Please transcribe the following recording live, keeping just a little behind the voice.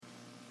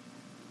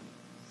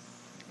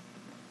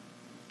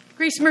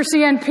Grace,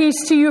 mercy, and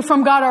peace to you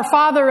from God our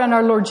Father and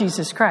our Lord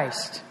Jesus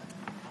Christ.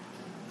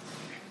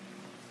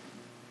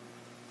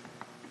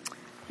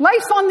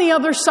 Life on the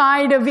other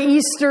side of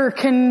Easter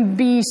can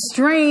be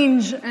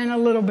strange and a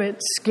little bit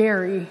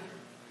scary.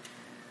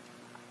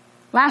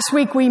 Last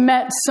week we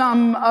met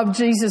some of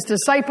Jesus'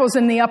 disciples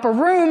in the upper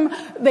room.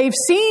 They've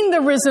seen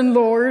the risen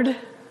Lord.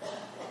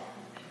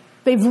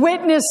 They've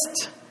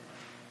witnessed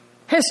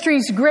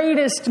history's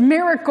greatest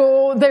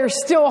miracle. They're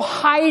still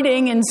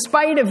hiding in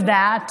spite of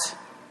that.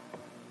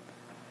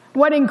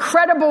 What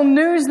incredible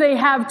news they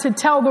have to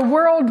tell the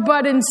world,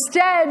 but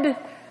instead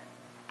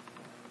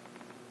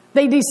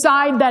they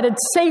decide that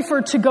it's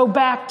safer to go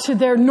back to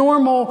their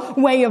normal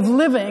way of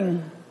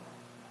living.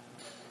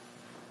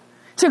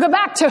 To go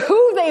back to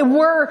who they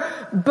were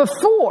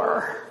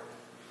before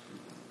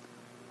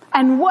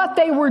and what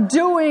they were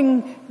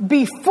doing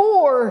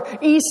before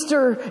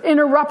Easter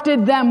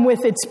interrupted them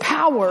with its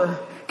power.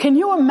 Can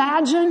you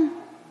imagine?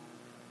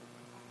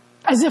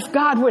 As if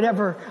God would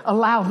ever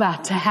allow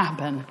that to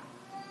happen.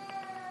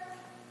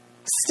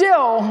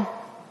 Still,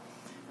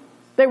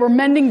 they were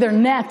mending their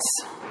nets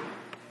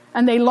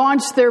and they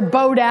launched their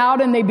boat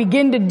out and they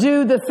begin to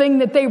do the thing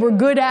that they were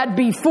good at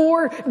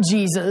before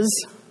Jesus.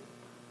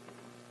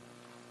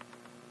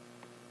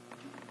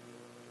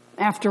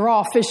 After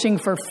all, fishing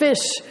for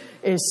fish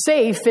is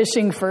safe.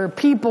 Fishing for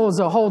people is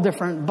a whole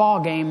different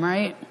ballgame,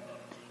 right?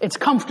 It's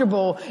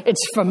comfortable.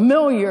 It's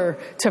familiar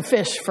to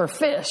fish for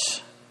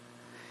fish.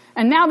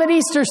 And now that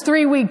Easter's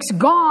 3 weeks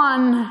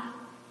gone,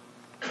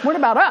 what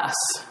about us?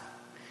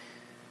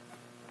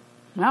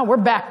 Well, we're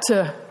back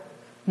to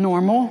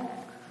normal.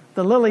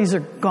 The lilies are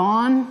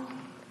gone.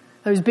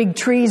 Those big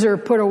trees are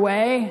put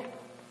away.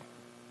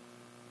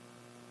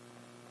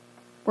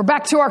 We're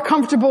back to our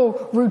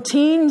comfortable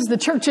routines. The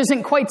church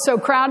isn't quite so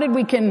crowded.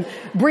 We can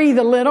breathe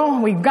a little.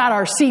 We've got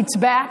our seats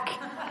back.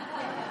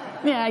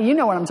 Yeah, you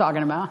know what I'm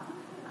talking about.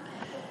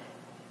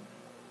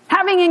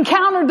 Having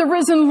encountered the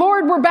risen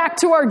Lord, we're back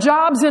to our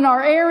jobs and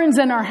our errands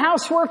and our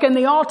housework and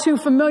the all too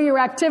familiar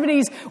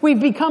activities we've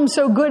become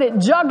so good at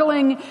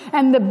juggling.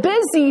 And the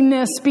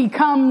busyness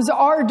becomes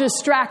our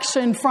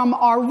distraction from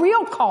our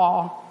real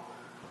call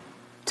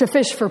to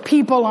fish for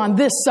people on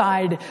this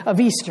side of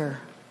Easter.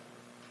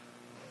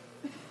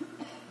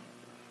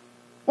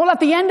 Well, at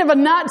the end of a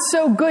not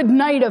so good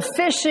night of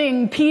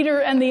fishing,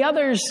 Peter and the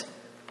others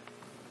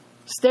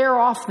stare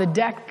off the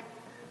deck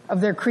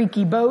of their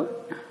creaky boat.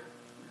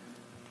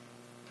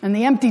 And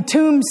the empty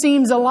tomb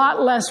seems a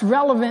lot less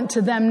relevant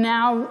to them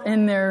now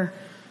in their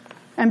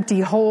empty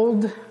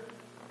hold.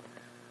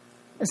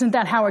 Isn't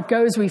that how it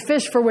goes? We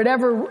fish for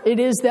whatever it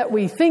is that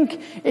we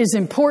think is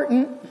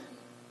important.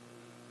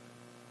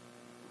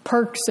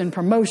 Perks and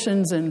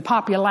promotions and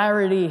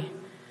popularity.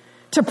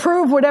 To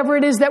prove whatever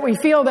it is that we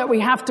feel that we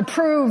have to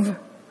prove.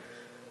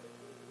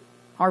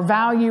 Our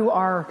value,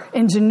 our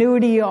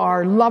ingenuity,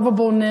 our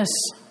lovableness,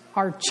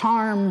 our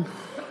charm.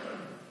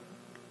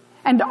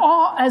 And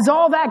as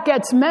all that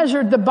gets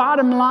measured, the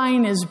bottom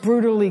line is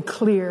brutally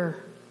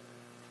clear.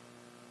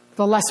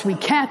 The less we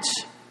catch,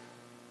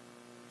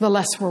 the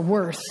less we're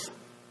worth.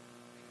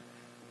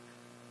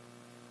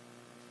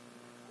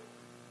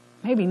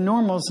 Maybe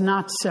normal's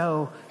not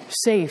so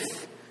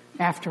safe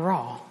after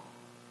all.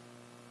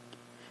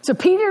 So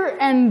Peter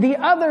and the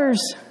others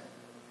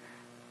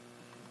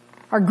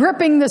are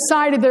gripping the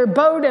side of their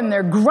boat and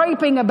they're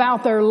griping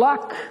about their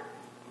luck.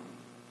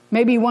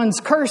 Maybe one's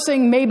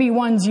cursing, maybe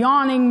one's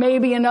yawning,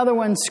 maybe another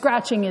one's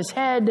scratching his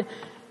head.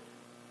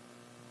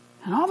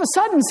 And all of a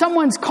sudden,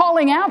 someone's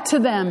calling out to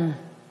them.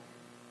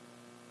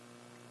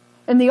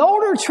 In the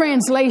older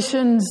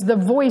translations, the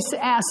voice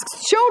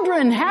asks,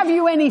 "Children, have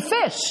you any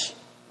fish?"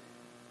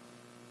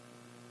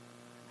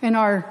 In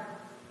our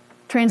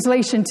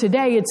translation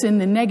today, it's in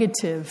the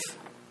negative.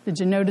 Did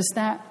you notice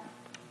that?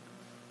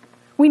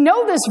 We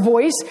know this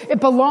voice. It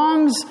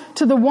belongs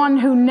to the one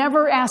who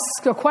never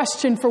asks a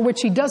question for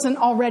which he doesn't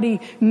already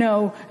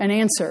know an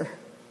answer.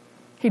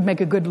 He'd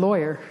make a good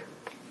lawyer.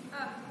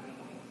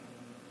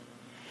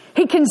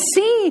 He can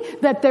see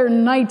that their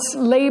night's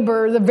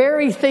labor, the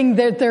very thing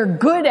that they're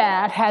good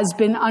at, has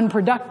been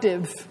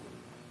unproductive.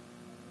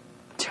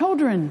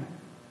 Children,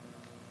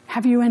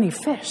 have you any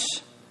fish?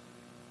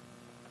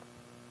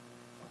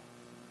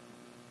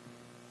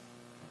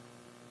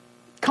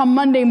 Come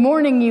Monday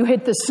morning, you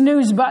hit the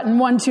snooze button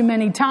one too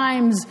many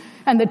times,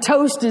 and the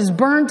toast is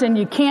burnt, and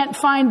you can't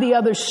find the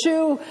other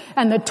shoe,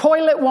 and the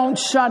toilet won't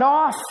shut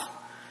off,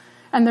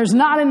 and there's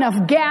not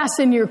enough gas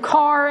in your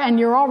car,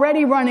 and you're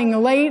already running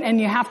late, and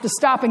you have to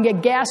stop and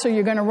get gas or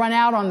you're going to run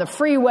out on the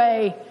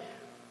freeway.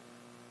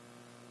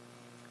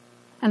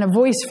 And a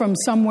voice from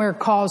somewhere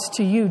calls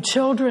to you,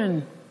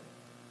 "Children,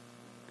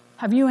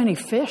 have you any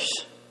fish?"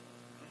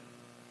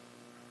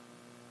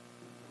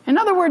 In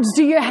other words,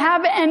 do you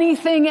have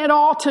anything at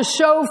all to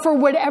show for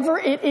whatever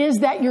it is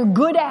that you're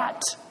good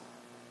at?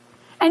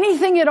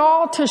 Anything at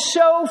all to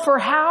show for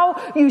how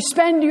you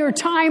spend your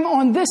time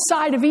on this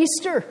side of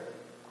Easter?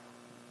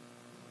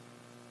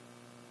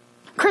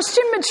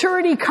 Christian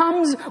maturity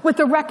comes with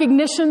the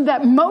recognition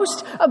that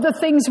most of the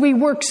things we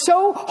work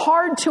so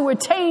hard to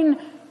attain,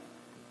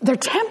 they're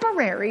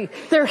temporary.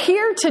 They're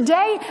here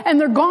today and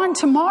they're gone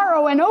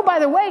tomorrow. And oh, by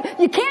the way,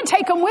 you can't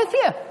take them with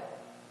you.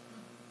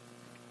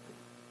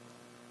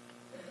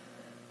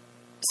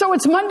 So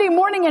it's Monday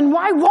morning, and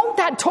why won't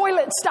that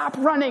toilet stop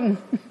running?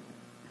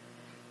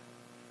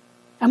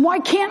 And why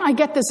can't I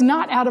get this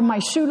knot out of my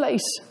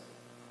shoelace?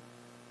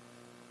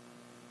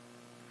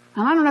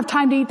 And I don't have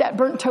time to eat that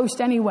burnt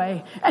toast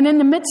anyway. And in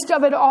the midst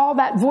of it all,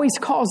 that voice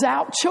calls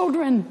out,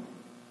 "Children,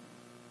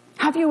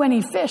 have you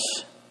any fish?"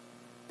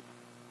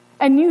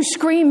 And you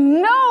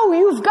scream, "No,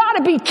 you've got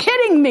to be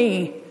kidding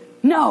me.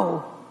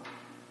 No."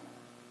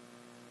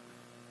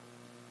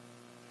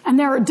 And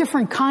there are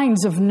different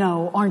kinds of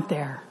no, aren't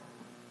there?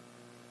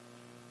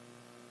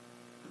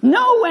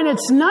 No, and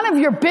it's none of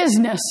your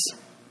business.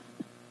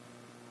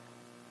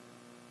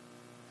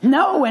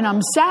 No, and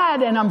I'm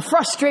sad and I'm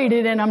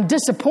frustrated and I'm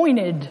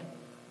disappointed.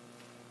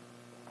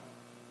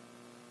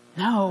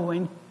 No,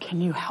 and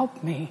can you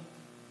help me?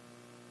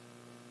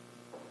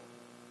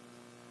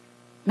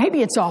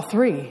 Maybe it's all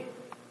three.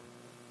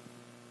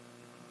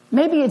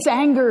 Maybe it's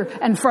anger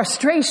and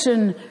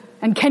frustration,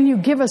 and can you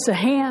give us a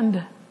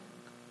hand?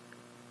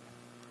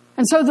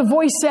 And so the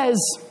voice says,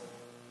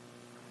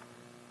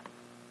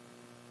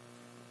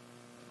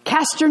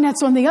 "Cast your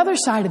nets on the other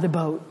side of the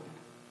boat."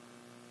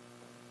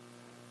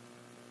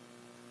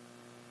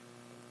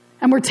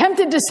 And we're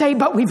tempted to say,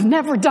 "But we've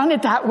never done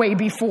it that way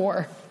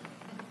before."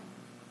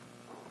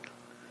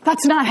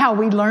 That's not how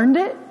we learned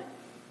it.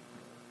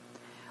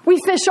 We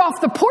fish off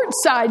the port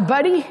side,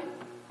 buddy.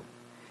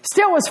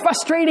 Still, as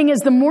frustrating as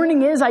the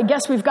morning is, I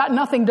guess we've got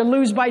nothing to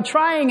lose by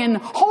trying. And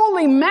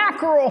holy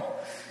mackerel,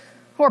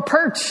 or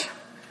perch,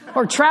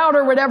 or trout,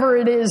 or whatever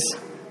it is.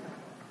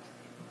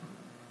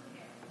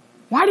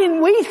 Why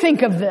didn't we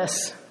think of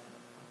this?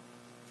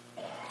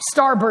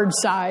 Starboard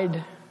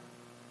side.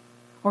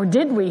 Or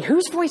did we?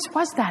 Whose voice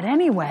was that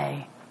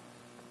anyway?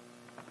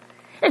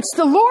 It's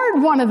the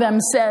Lord, one of them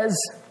says.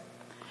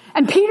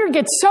 And Peter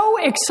gets so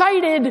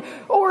excited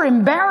or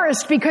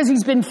embarrassed because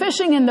he's been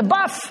fishing in the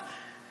buff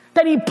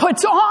that he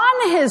puts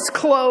on his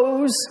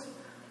clothes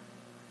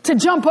to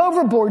jump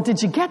overboard.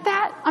 Did you get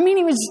that? I mean,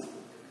 he was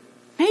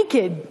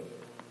naked.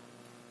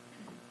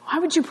 Why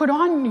would you put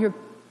on your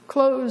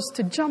clothes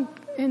to jump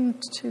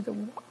into the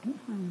water?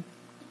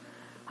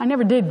 I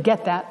never did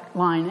get that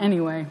line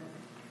anyway.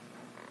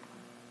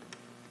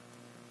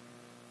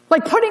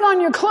 Like putting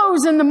on your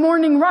clothes in the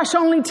morning rush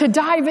only to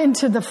dive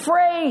into the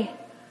fray,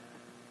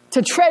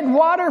 to tread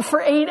water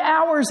for 8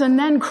 hours and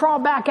then crawl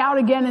back out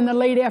again in the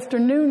late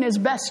afternoon as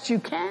best you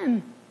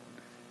can.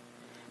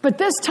 But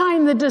this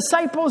time the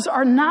disciples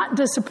are not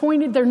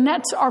disappointed. Their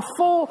nets are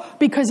full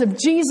because of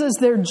Jesus.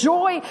 Their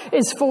joy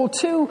is full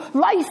too.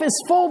 Life is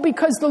full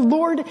because the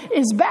Lord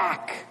is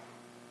back.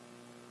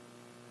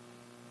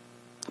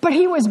 But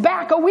he was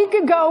back a week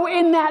ago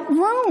in that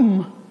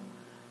room.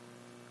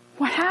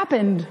 What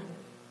happened?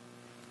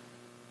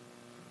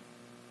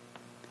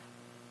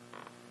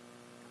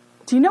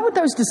 Do you know what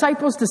those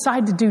disciples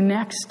decide to do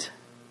next?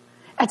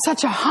 At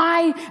such a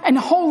high and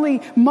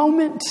holy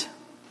moment.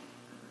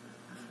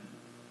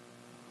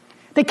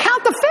 They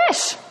count the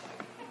fish.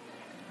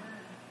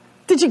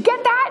 Did you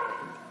get that?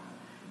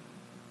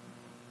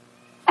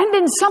 And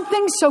in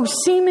something so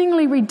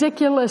seemingly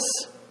ridiculous,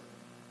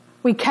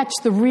 we catch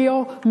the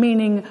real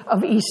meaning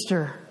of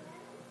Easter.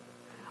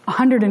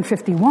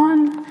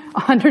 151,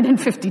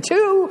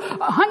 152,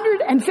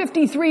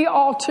 153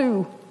 all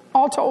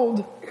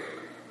told.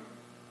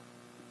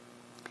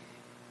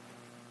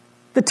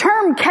 The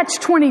term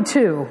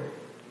catch-22,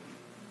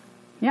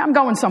 yeah, I'm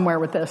going somewhere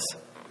with this,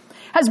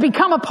 has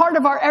become a part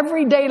of our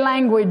everyday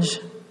language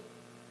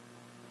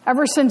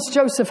ever since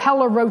Joseph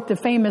Heller wrote the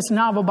famous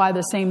novel by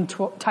the same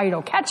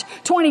title.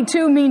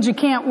 Catch-22 means you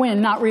can't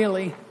win, not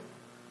really,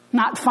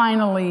 not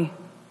finally.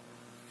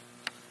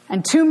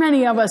 And too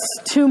many of us,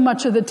 too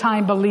much of the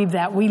time, believe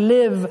that. We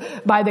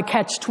live by the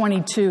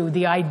catch-22,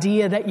 the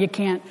idea that you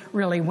can't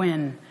really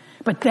win.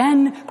 But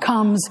then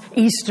comes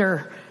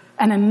Easter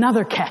and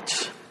another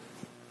catch.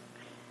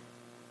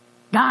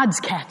 God's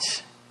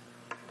catch.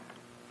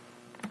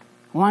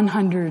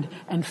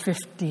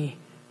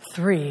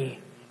 153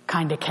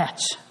 kind of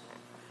catch.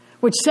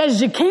 Which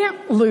says you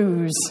can't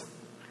lose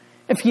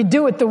if you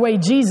do it the way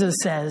Jesus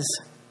says.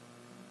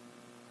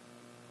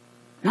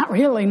 Not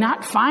really,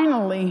 not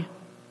finally.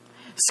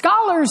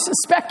 Scholars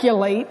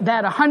speculate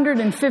that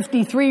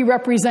 153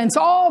 represents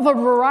all the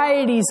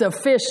varieties of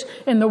fish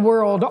in the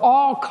world,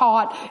 all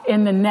caught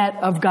in the net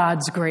of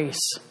God's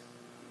grace.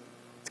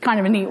 It's kind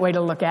of a neat way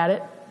to look at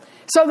it.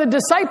 So the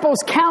disciples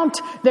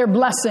count their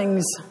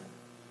blessings.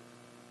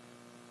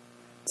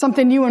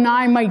 Something you and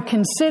I might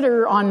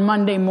consider on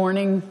Monday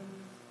morning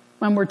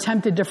when we're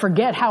tempted to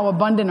forget how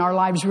abundant our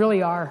lives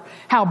really are.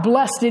 How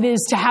blessed it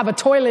is to have a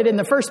toilet in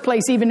the first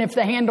place, even if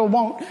the handle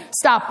won't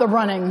stop the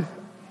running.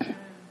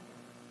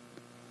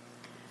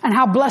 And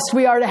how blessed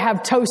we are to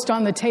have toast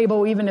on the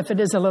table, even if it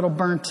is a little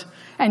burnt.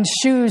 And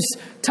shoes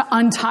to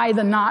untie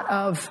the knot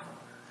of.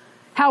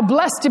 How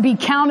blessed to be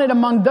counted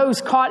among those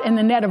caught in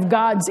the net of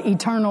God's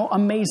eternal,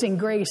 amazing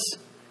grace.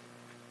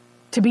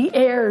 To be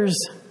heirs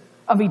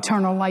of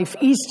eternal life.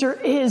 Easter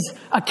is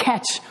a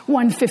catch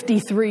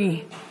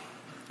 153,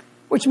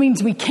 which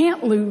means we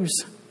can't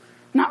lose.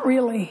 Not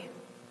really.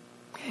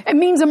 It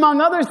means,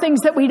 among other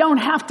things, that we don't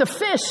have to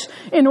fish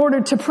in order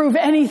to prove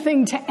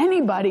anything to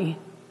anybody.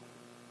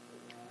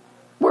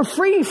 We're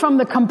free from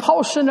the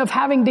compulsion of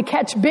having to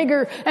catch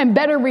bigger and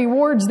better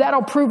rewards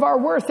that'll prove our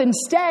worth.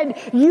 Instead,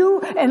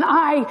 you and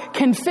I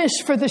can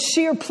fish for the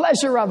sheer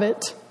pleasure of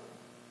it.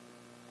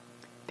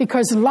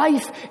 Because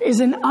life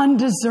is an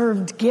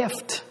undeserved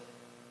gift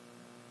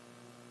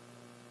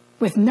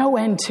with no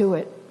end to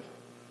it.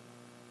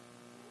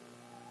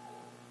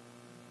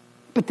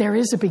 But there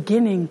is a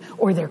beginning,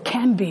 or there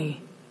can be.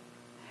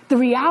 The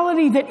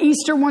reality that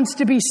Easter wants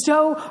to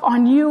bestow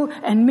on you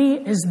and me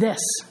is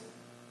this.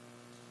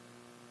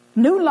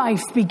 New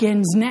life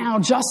begins now,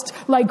 just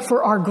like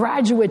for our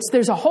graduates.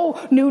 There's a whole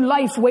new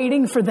life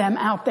waiting for them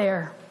out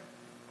there.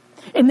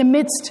 In the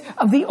midst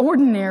of the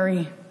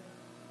ordinary,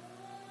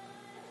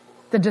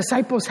 the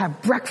disciples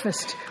have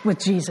breakfast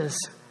with Jesus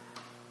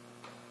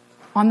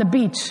on the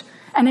beach.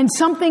 And in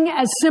something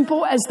as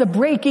simple as the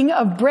breaking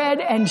of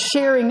bread and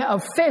sharing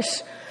of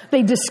fish,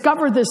 they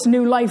discover this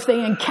new life.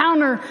 They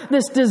encounter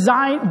this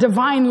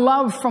divine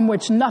love from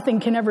which nothing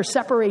can ever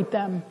separate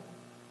them.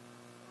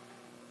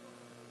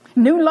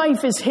 New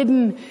life is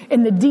hidden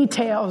in the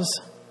details.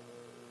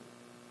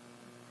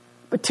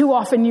 But too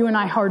often you and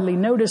I hardly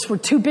notice. We're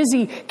too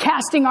busy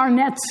casting our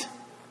nets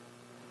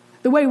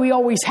the way we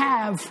always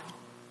have,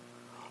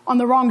 on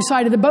the wrong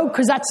side of the boat,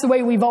 because that's the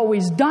way we've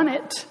always done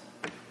it.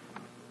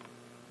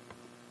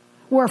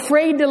 We're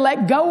afraid to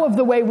let go of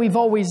the way we've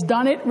always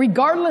done it,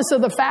 regardless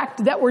of the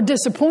fact that we're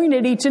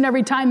disappointed each and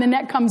every time the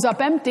net comes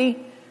up empty.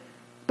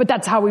 But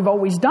that's how we've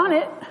always done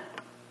it.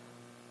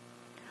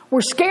 We're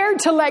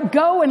scared to let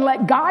go and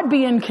let God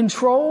be in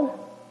control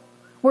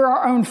where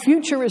our own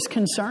future is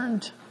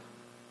concerned.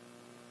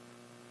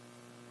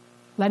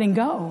 Letting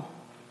go.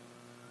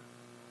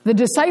 The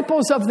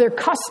disciples of their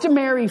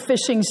customary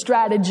fishing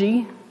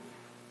strategy,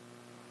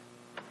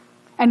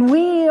 and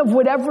we of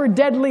whatever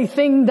deadly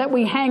thing that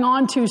we hang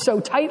on to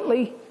so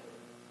tightly.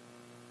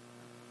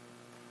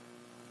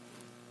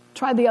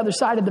 Try the other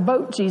side of the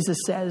boat, Jesus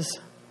says.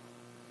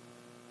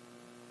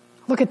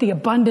 Look at the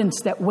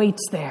abundance that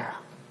waits there.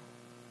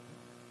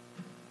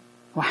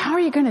 Well, how are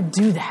you going to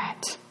do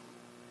that?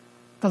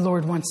 The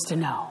Lord wants to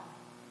know.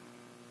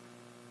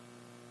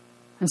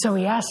 And so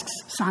he asks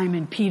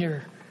Simon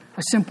Peter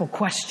a simple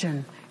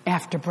question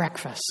after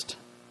breakfast.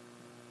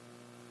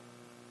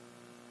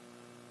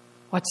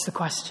 What's the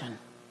question?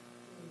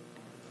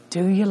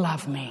 Do you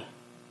love me?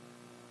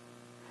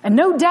 And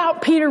no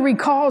doubt Peter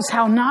recalls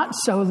how not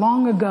so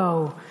long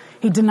ago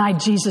he denied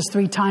Jesus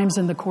 3 times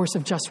in the course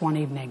of just one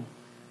evening.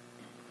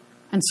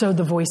 And so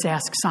the voice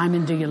asks,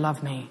 Simon, do you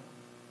love me?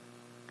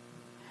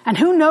 And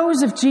who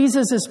knows if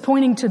Jesus is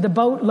pointing to the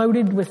boat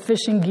loaded with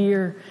fishing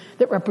gear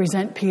that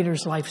represent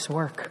Peter's life's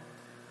work,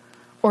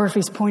 or if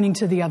he's pointing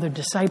to the other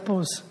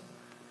disciples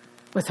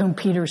with whom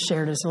Peter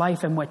shared his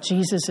life, and what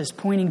Jesus is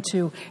pointing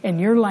to in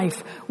your life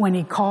when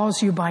he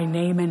calls you by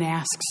name and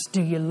asks,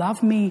 do you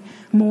love me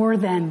more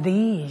than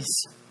these?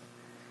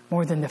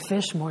 More than the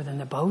fish, more than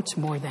the boats,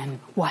 more than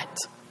what?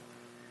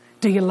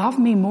 Do you love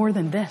me more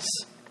than this?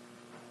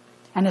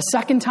 And a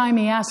second time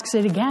he asks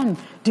it again,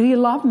 do you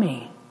love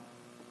me?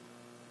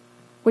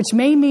 Which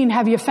may mean,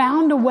 have you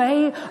found a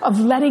way of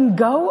letting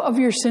go of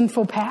your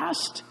sinful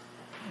past?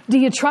 Do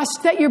you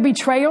trust that your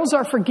betrayals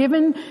are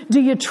forgiven? Do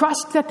you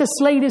trust that the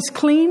slate is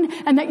clean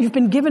and that you've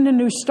been given a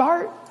new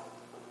start?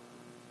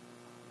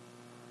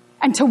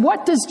 And to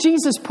what does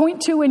Jesus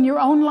point to in your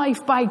own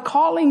life by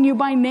calling you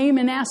by name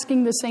and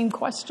asking the same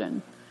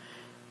question?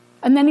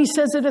 And then he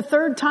says it a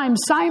third time,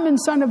 Simon,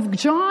 son of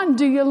John,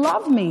 do you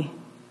love me?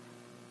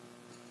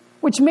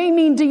 Which may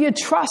mean, do you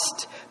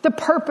trust the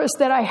purpose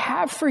that I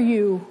have for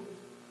you?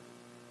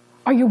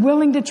 Are you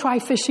willing to try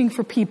fishing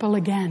for people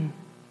again?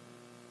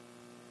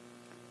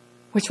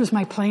 Which was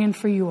my plan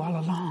for you all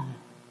along.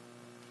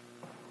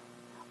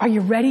 Are you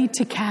ready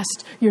to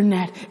cast your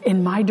net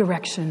in my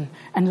direction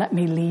and let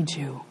me lead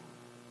you?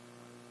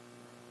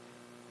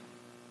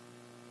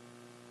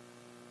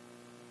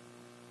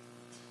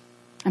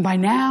 And by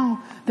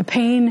now, the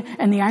pain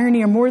and the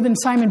irony are more than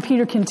Simon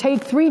Peter can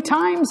take. 3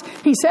 times,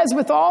 he says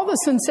with all the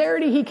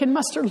sincerity he can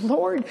muster,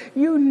 Lord,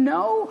 you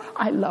know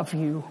I love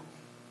you.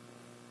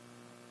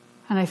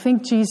 And I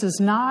think Jesus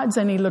nods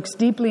and he looks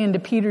deeply into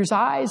Peter's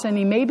eyes and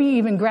he maybe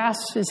even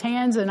grasps his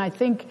hands, and I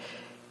think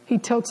he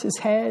tilts his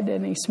head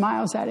and he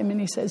smiles at him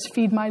and he says,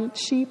 feed my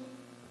sheep,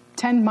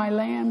 tend my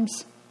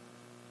lambs,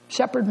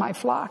 shepherd my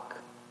flock.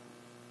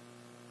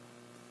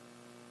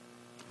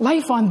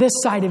 Life on this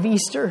side of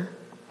Easter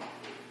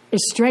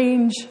is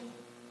strange.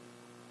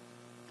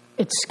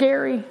 It's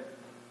scary.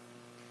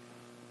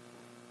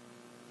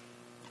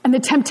 And the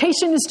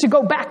temptation is to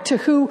go back to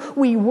who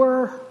we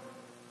were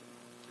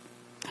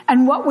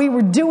and what we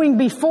were doing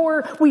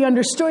before we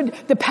understood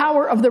the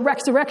power of the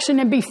resurrection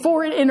and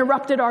before it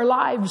interrupted our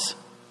lives.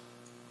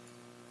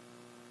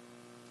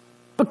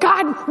 But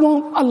God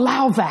won't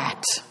allow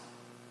that.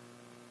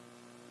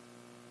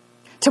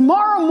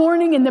 Tomorrow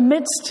morning, in the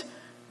midst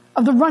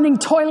of the running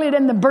toilet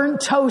and the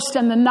burnt toast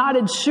and the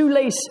knotted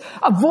shoelace,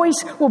 a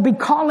voice will be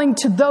calling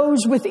to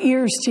those with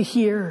ears to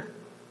hear.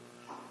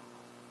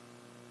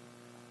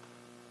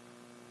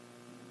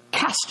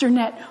 Cast your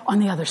net on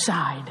the other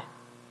side.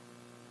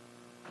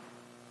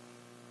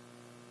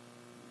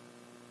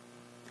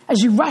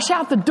 As you rush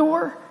out the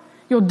door,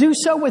 you'll do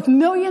so with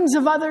millions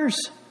of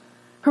others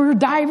who are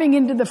diving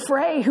into the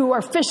fray, who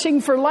are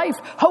fishing for life,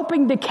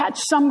 hoping to catch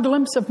some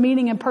glimpse of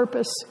meaning and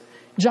purpose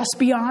just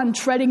beyond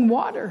treading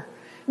water,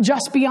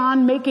 just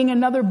beyond making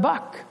another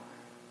buck,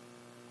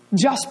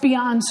 just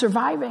beyond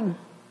surviving.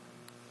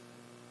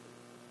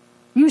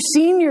 You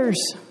seniors,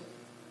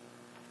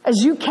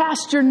 as you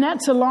cast your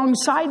nets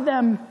alongside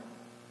them,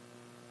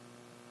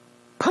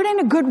 put in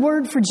a good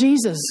word for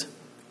Jesus.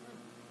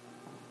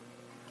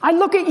 I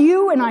look at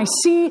you and I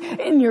see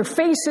in your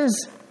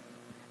faces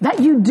that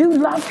you do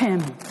love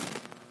him.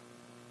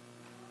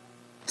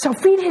 So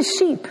feed his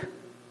sheep.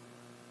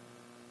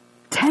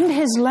 Tend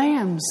his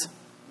lambs.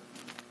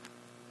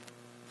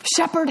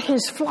 Shepherd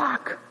his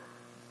flock.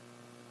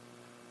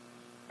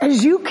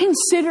 As you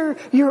consider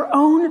your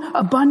own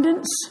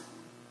abundance,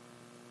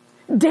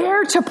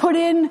 dare to put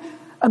in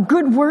a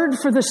good word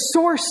for the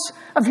source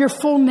of your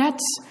full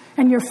nets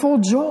and your full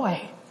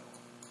joy.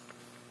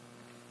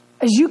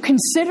 As you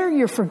consider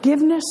your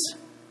forgiveness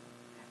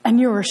and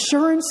your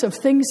assurance of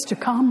things to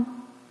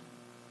come,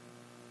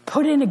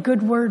 put in a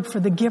good word for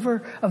the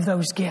giver of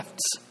those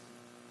gifts.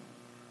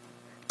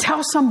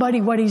 Tell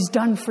somebody what he's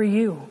done for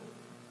you.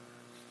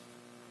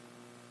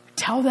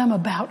 Tell them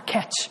about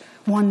Catch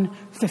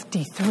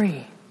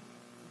 153,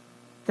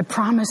 the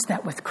promise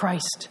that with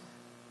Christ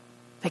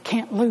they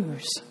can't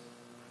lose.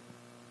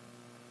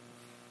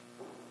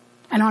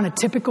 And on a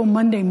typical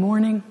Monday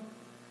morning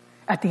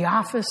at the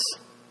office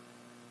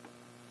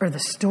or the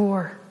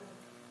store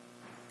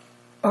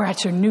or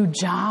at your new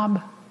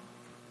job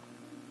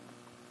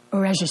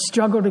or as you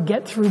struggle to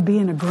get through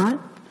being a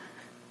grunt,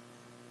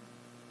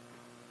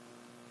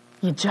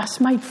 you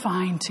just might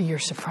find to your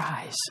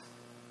surprise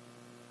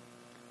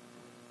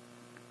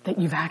that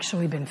you've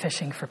actually been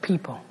fishing for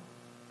people.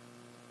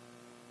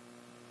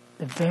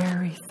 The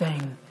very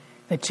thing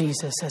that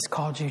Jesus has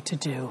called you to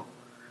do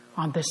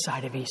on this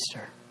side of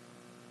Easter.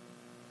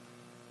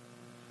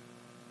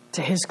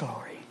 To his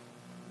glory.